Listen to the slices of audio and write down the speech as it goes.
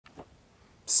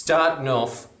Starting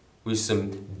off with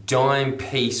some dime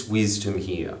piece wisdom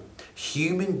here.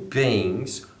 Human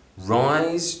beings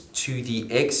rise to the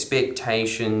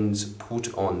expectations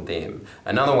put on them.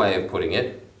 Another way of putting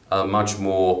it, a much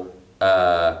more,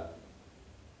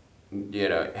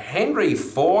 Henry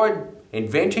Ford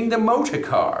inventing the motor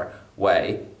car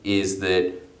way is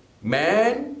that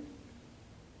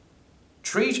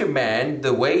treat a man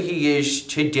the way he is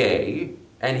today,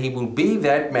 and he will be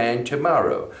that man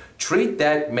tomorrow. Treat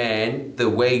that man the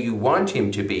way you want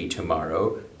him to be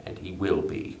tomorrow, and he will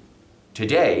be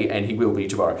today, and he will be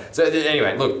tomorrow. So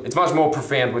anyway, look, it's much more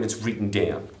profound when it's written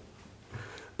down.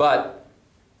 But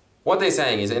what they're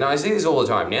saying is, and I see this all the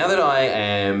time, now that I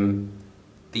am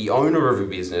the owner of a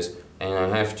business and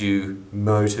I have to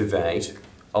motivate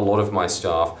a lot of my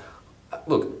staff,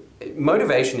 look,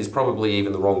 motivation is probably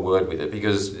even the wrong word with it,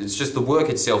 because it's just the work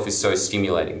itself is so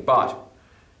stimulating. But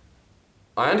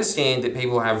I understand that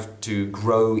people have to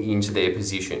grow into their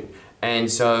position.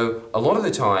 And so a lot of the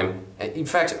time, in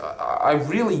fact, I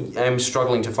really am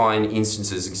struggling to find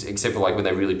instances, except for like when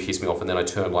they really piss me off and then I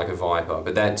turn like a viper.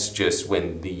 But that's just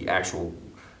when the actual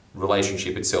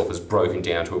relationship itself is broken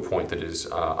down to a point that is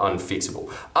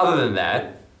unfixable. Other than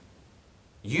that,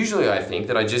 usually I think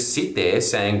that I just sit there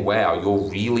saying, wow, you're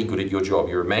really good at your job,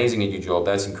 you're amazing at your job,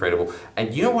 that's incredible.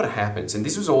 And you know what happens? And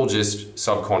this was all just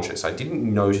subconscious. I didn't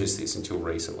notice this until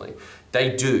recently.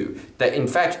 They do. In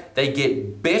fact, they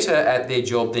get better at their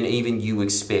job than even you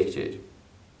expected.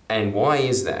 And why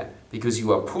is that? Because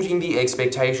you are putting the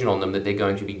expectation on them that they're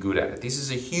going to be good at it. This is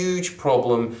a huge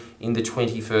problem in the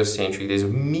 21st century. There's a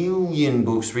million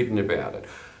books written about it.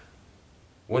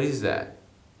 What is that?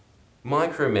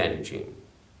 Micromanaging.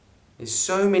 There's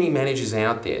so many managers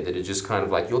out there that are just kind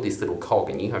of like, you're this little cog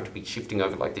and you have to be shifting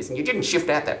over like this. And you didn't shift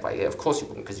out that way. Yeah, of course you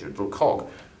wouldn't, because you're a little cog.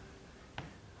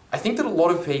 I think that a lot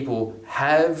of people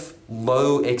have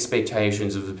low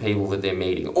expectations of the people that they're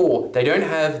meeting, or they don't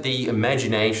have the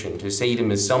imagination to see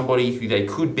them as somebody who they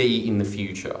could be in the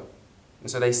future. And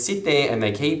so they sit there and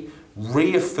they keep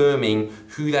reaffirming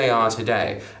who they are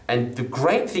today. And the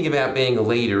great thing about being a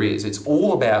leader is it's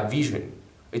all about vision.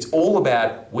 It's all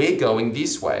about, we're going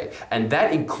this way. And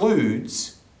that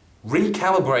includes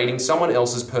recalibrating someone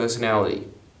else's personality.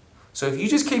 So if you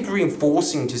just keep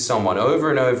reinforcing to someone over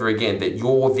and over again that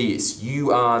you're this,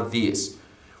 you are this.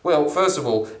 Well, first of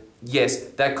all, yes,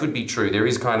 that could be true. There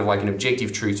is kind of like an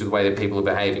objective truth to the way that people are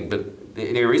behaving. But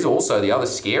there is also the other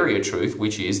scarier truth,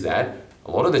 which is that a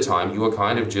lot of the time you are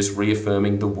kind of just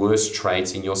reaffirming the worst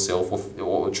traits in yourself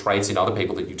or traits in other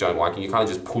people that you don't like, and you're kind of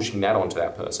just pushing that onto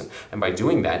that person. And by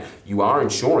doing that, you are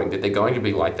ensuring that they're going to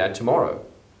be like that tomorrow.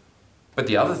 But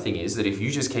the other thing is that if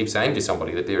you just keep saying to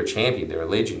somebody that they're a champion, they're a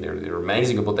legend, they're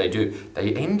amazing at what they do,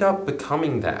 they end up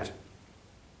becoming that.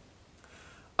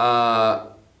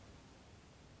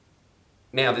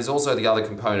 Now, there's also the other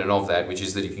component of that, which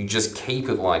is that if you just keep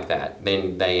it like that,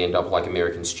 then they end up like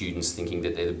American students thinking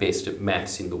that they're the best at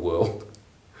maths in the world.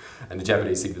 And the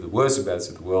Japanese think they're the worst at maths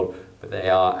in the world, but they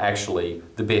are actually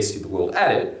the best in the world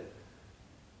at it.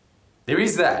 There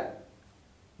is that.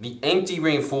 The empty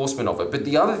reinforcement of it. But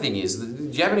the other thing is, the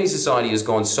Japanese society has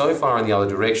gone so far in the other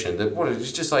direction that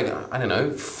it's just like, I don't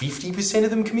know, 50% of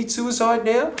them commit suicide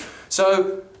now?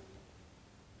 So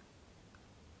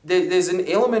there's an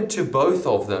element to both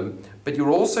of them, but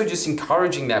you're also just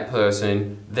encouraging that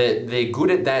person that they're good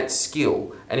at that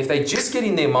skill. And if they just get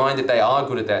in their mind that they are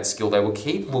good at that skill, they will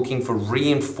keep looking for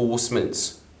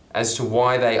reinforcements as to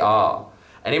why they are.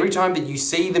 And every time that you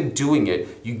see them doing it,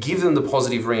 you give them the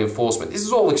positive reinforcement. This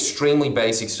is all extremely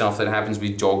basic stuff that happens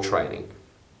with dog training.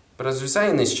 But as we say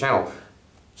in this channel,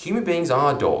 human beings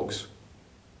are dogs.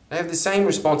 They have the same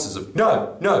responses of,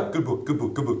 no, no, good book, good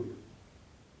book, good book.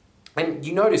 And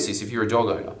you notice this if you're a dog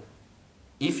owner.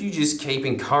 If you just keep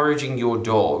encouraging your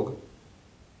dog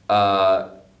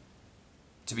to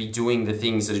be doing the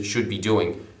things that it should be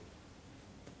doing,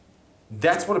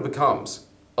 that's what it becomes.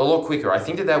 A lot quicker. I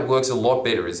think that works a lot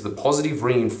better, is the positive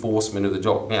reinforcement of the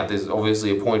dog. Now, there's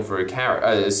obviously a point for a carrot,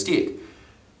 a stick.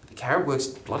 But the carrot works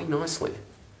bloody nicely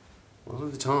a lot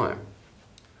of the time.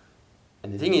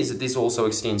 And the thing is that this also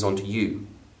extends onto you.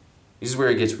 This is where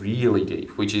it gets really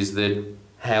deep, which is that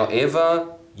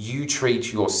however you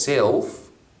treat yourself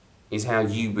is how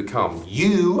you become.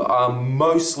 You are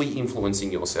mostly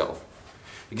influencing yourself.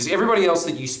 Because everybody else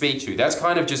that you speak to, that's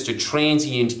kind of just a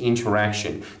transient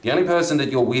interaction. The only person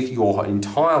that you're with your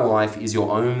entire life is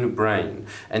your own brain.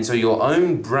 And so your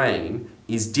own brain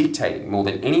is dictating more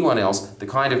than anyone else the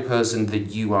kind of person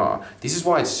that you are. This is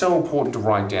why it's so important to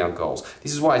write down goals.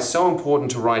 This is why it's so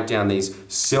important to write down these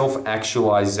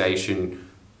self-actualization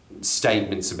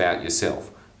statements about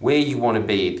yourself. where you want to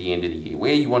be at the end of the year,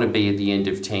 where you want to be at the end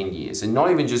of 10 years, and not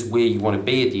even just where you want to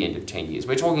be at the end of 10 years.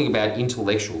 We're talking about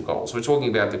intellectual goals. We're talking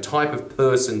about the type of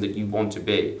person that you want to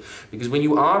be. Because when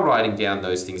you are writing down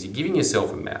those things, you're giving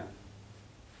yourself a map,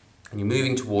 and you're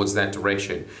moving towards that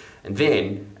direction. And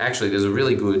then, actually, there's a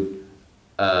really good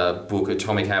book,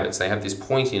 Atomic Habits. They have this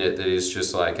point in it that is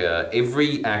just like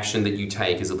every action that you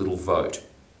take is a little vote.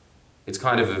 It's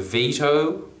kind of a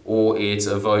veto, or it's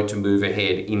a vote to move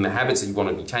ahead in the habits that you want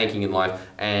to be taking in life,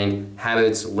 and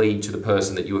habits lead to the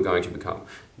person that you are going to become.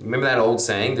 Remember that old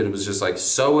saying that it was just like,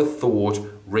 sow a thought,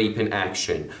 reap an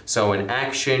action. Sow an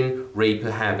action, reap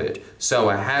a habit. Sow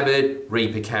a habit,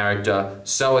 reap a character.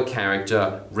 Sow a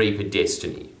character, reap a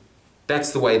destiny.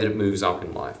 That's the way that it moves up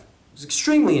in life. It's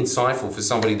extremely insightful for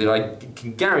somebody that I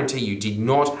can guarantee you did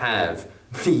not have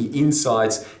the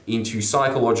insights into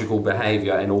psychological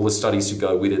behavior and all the studies to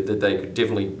go with it that they could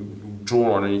definitely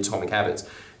draw on in Atomic Habits.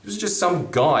 It was just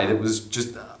some guy that was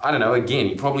just, I don't know, again,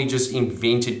 he probably just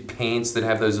invented pants that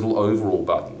have those little overall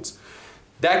buttons.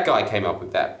 That guy came up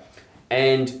with that.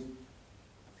 And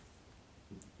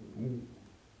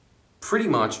pretty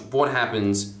much what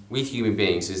happens with human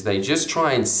beings is they just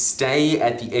try and stay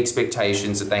at the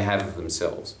expectations that they have of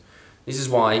themselves. This is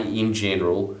why, in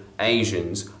general,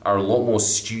 Asians are a lot more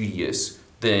studious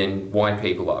than white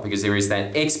people are, because there is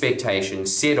that expectation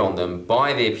set on them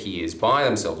by their peers, by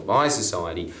themselves, by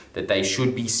society, that they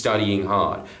should be studying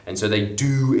hard. And so they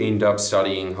do end up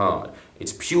studying hard.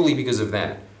 It's purely because of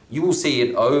that. You will see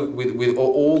it with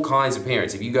all kinds of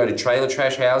parents. If you go to trailer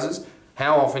trash houses,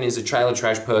 how often is a trailer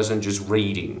trash person just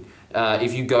reading?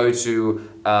 If you go to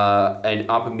an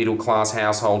upper middle class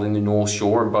household in the North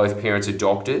Shore and both parents are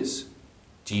doctors,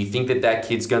 do you think that that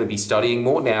kid's going to be studying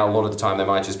more? Now, a lot of the time they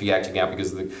might just be acting out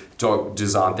because the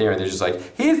doctors aren't there and they're just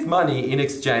like, here's money in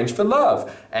exchange for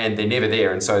love. And they're never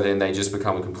there, and so then they just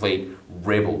become a complete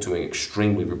rebel doing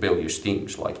extremely rebellious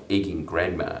things like egging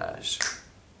grandmas.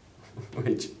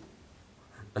 Which,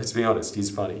 let's be honest,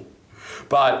 is funny.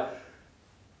 But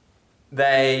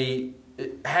they,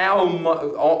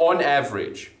 on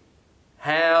average,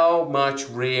 how much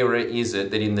rarer is it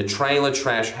that in the trailer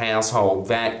trash household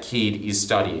that kid is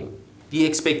studying? The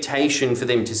expectation for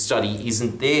them to study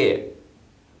isn't there.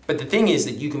 But the thing is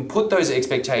that you can put those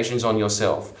expectations on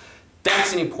yourself.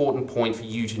 That's an important point for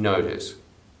you to notice.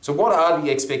 So what are the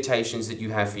expectations that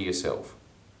you have for yourself?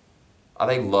 Are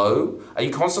they low? Are you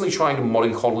constantly trying to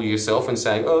mollycoddle yourself and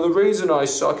saying, oh, the reason I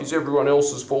suck is everyone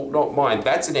else's fault, not mine?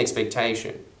 That's an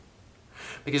expectation.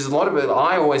 Because a lot of it,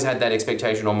 I always had that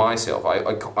expectation on myself.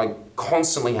 I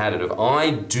constantly had it of, I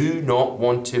do not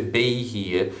want to be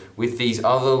here with these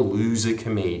other loser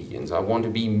comedians. I want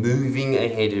to be moving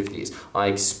ahead of this. I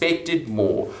expected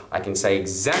more. I can say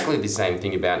exactly the same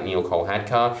thing about Neil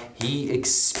Kolhatkar. He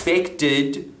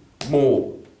expected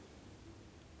more.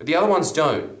 But the other ones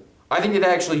don't. I think that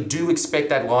they actually do expect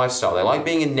that lifestyle. They like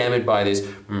being enamored by this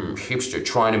hipster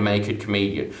trying to make it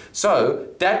comedian. So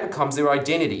that becomes their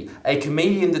identity. A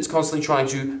comedian that's constantly trying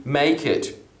to make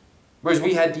it. Whereas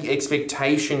we had the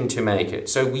expectation to make it.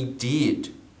 So we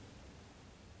did.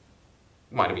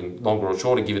 Might have been longer or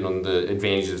shorter given on the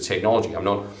advantages of technology. I'm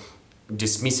not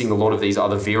dismissing a lot of these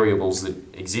other variables that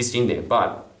exist in there.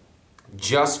 But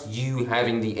just you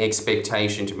having the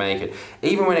expectation to make it.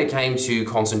 Even when it came to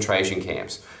concentration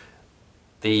camps.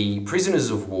 The prisoners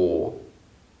of war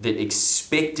that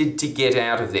expected to get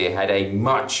out of there had a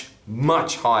much,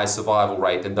 much higher survival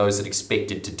rate than those that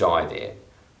expected to die there.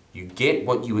 You get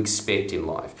what you expect in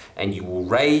life, and you will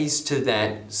raise to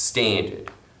that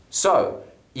standard. So,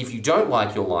 if you don't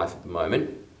like your life at the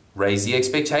moment, raise the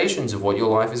expectations of what your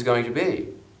life is going to be.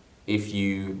 If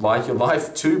you like your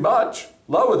life too much,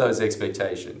 lower those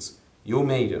expectations. You'll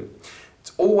meet them.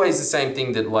 It's always the same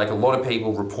thing that like a lot of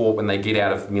people report when they get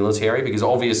out of the military, because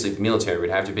obviously the military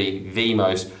would have to be the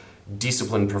most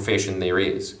disciplined profession there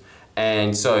is.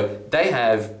 And so they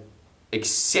have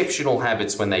exceptional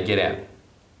habits when they get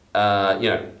out. You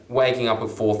know, waking up at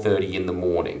 4:30 in the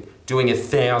morning, doing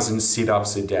 1,000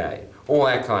 sit-ups a day, all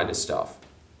that kind of stuff.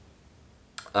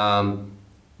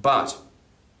 But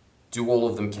do all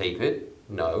of them keep it?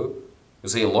 No. You'll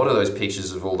see a lot of those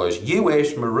pictures of all those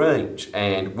US Marines,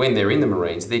 and when they're in the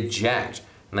Marines, they're jacked,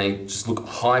 and they just look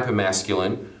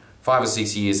hyper-masculine. 5 or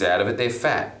 6 years out of it, they're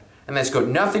fat. And that's got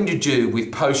nothing to do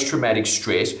with post-traumatic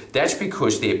stress. That's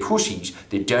because they're pussies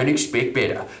that don't expect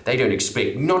better. They don't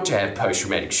expect not to have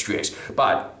post-traumatic stress.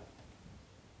 But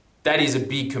that is a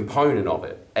big component of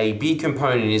it. A big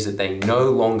component is that they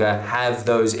no longer have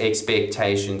those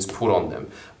expectations put on them.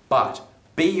 But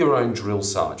Be your own drill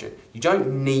sergeant. You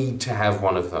don't need to have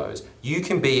one of those. You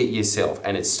can be it yourself,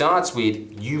 and it starts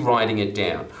with you writing it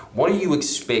down. What do you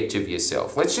expect of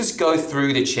yourself? Let's just go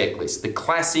through the checklist, the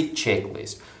classic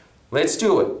checklist. Let's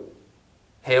do it.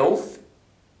 Health,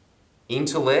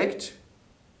 intellect,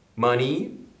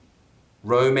 money,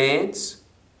 romance,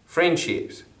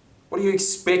 friendships. What do you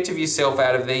expect of yourself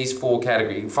out of these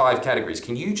five categories?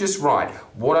 Can you just write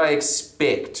what I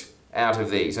expect out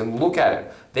of these and look at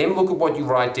it? Then look at what you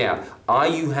write down. Are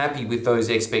you happy with those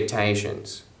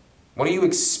expectations? What do you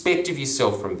expect of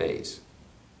yourself from these?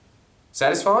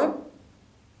 Satisfied?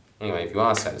 Anyway, if you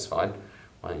are satisfied,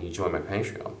 why don't you join my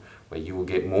Patreon, where you will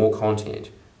get more content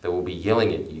that will be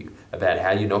yelling at you about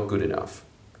how you're not good enough,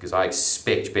 because I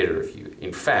expect better of you.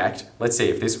 In fact, let's see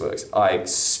if this works. I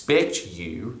expect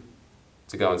you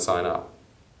to go and sign up.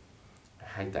 I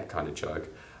hate that kind of joke.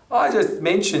 I just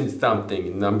mentioned something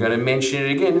and I'm going to mention it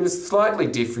again in a slightly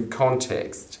different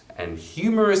context, and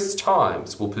humorous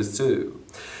times will pursue.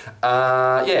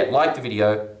 Yeah, like the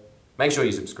video, make sure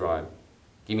you subscribe,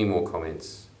 give me more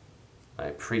comments. I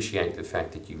appreciate the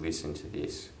fact that you listen to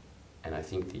this, and I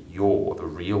think that you're the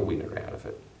real winner out of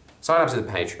it. Sign up to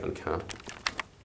the Patreon, cunt.